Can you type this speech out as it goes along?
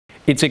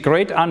It's a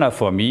great honor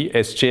for me,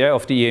 as chair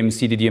of the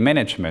EMCDDA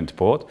Management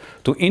Board,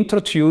 to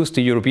introduce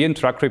the European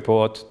Truck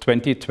Report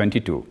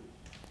 2022.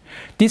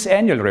 This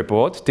annual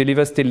report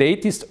delivers the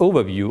latest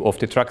overview of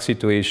the truck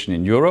situation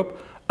in Europe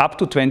up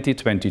to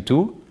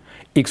 2022,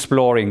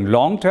 exploring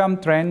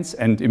long-term trends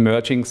and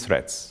emerging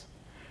threats.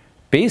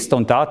 Based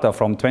on data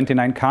from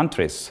 29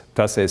 countries,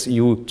 thus as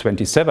EU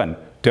 27,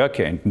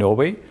 Turkey and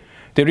Norway,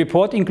 the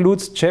report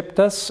includes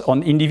chapters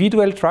on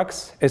individual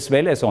trucks as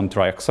well as on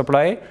truck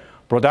supply,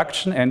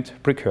 production and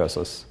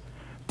precursors.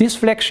 This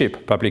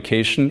flagship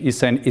publication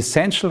is an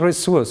essential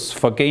resource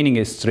for gaining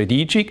a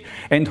strategic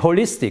and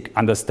holistic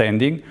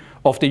understanding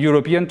of the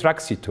European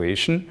truck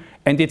situation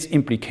and its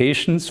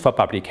implications for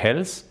public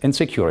health and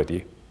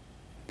security.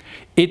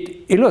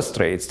 It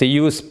illustrates the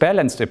EU's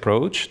balanced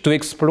approach to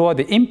explore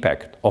the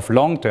impact of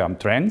long-term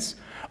trends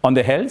on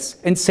the health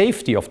and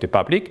safety of the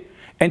public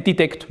and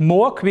detect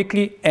more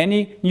quickly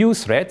any new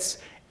threats,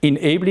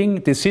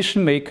 enabling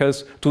decision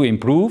makers to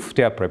improve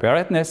their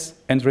preparedness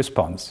and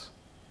response.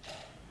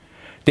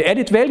 The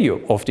added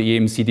value of the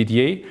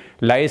EMCDDA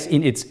lies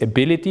in its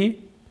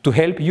ability to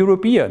help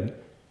European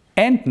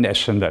and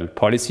national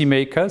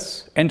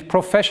policymakers and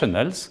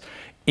professionals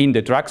in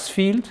the drugs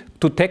field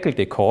to tackle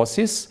the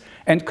causes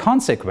and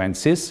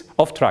consequences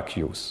of drug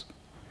use.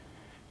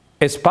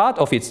 As part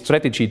of its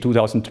Strategy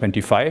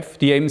 2025,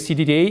 the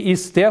EMCDDA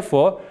is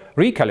therefore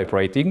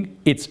recalibrating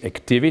its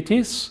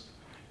activities,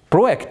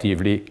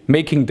 proactively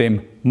making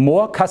them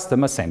more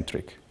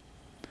customer-centric.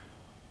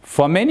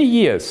 For many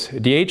years,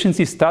 the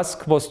agency's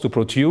task was to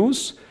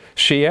produce,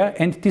 share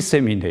and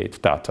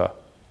disseminate data.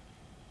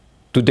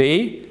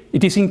 Today,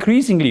 it is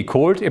increasingly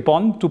called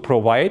upon to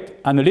provide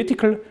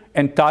analytical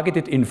and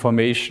targeted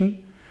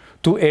information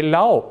to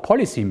allow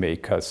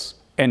policymakers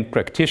and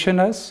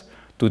practitioners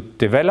to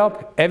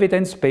develop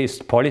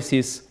evidence-based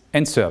policies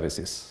and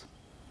services.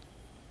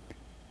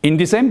 In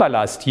December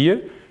last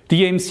year,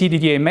 the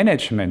EMCDDA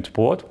Management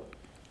Board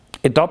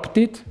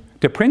adopted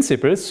the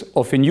principles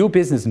of a new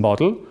business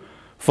model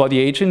for the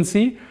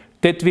agency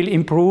that will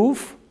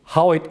improve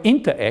how it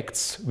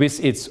interacts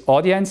with its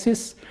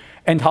audiences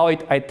and how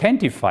it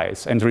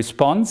identifies and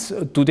responds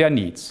to their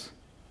needs.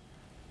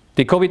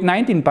 The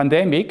COVID-19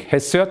 pandemic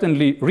has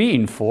certainly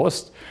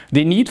reinforced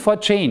the need for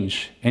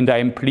change, and I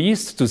am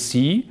pleased to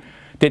see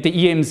that the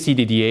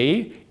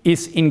EMCDDA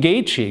is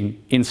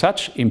engaging in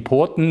such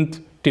important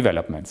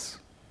developments.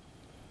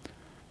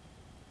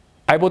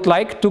 I would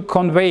like to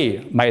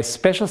convey my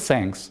special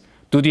thanks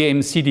to the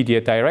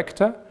EMCDDA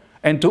Director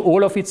and to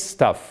all of its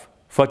staff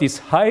for this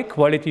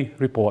high-quality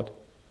report.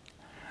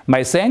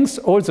 My thanks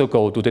also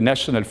go to the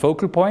national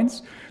focal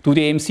points, to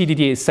the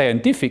EMCDDA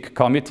Scientific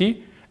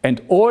Committee,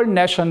 and all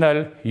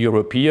national,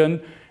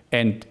 European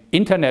and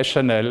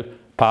international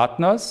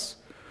partners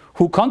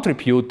who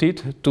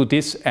contributed to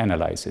this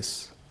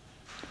analysis.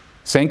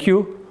 Thank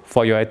you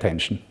for your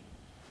attention.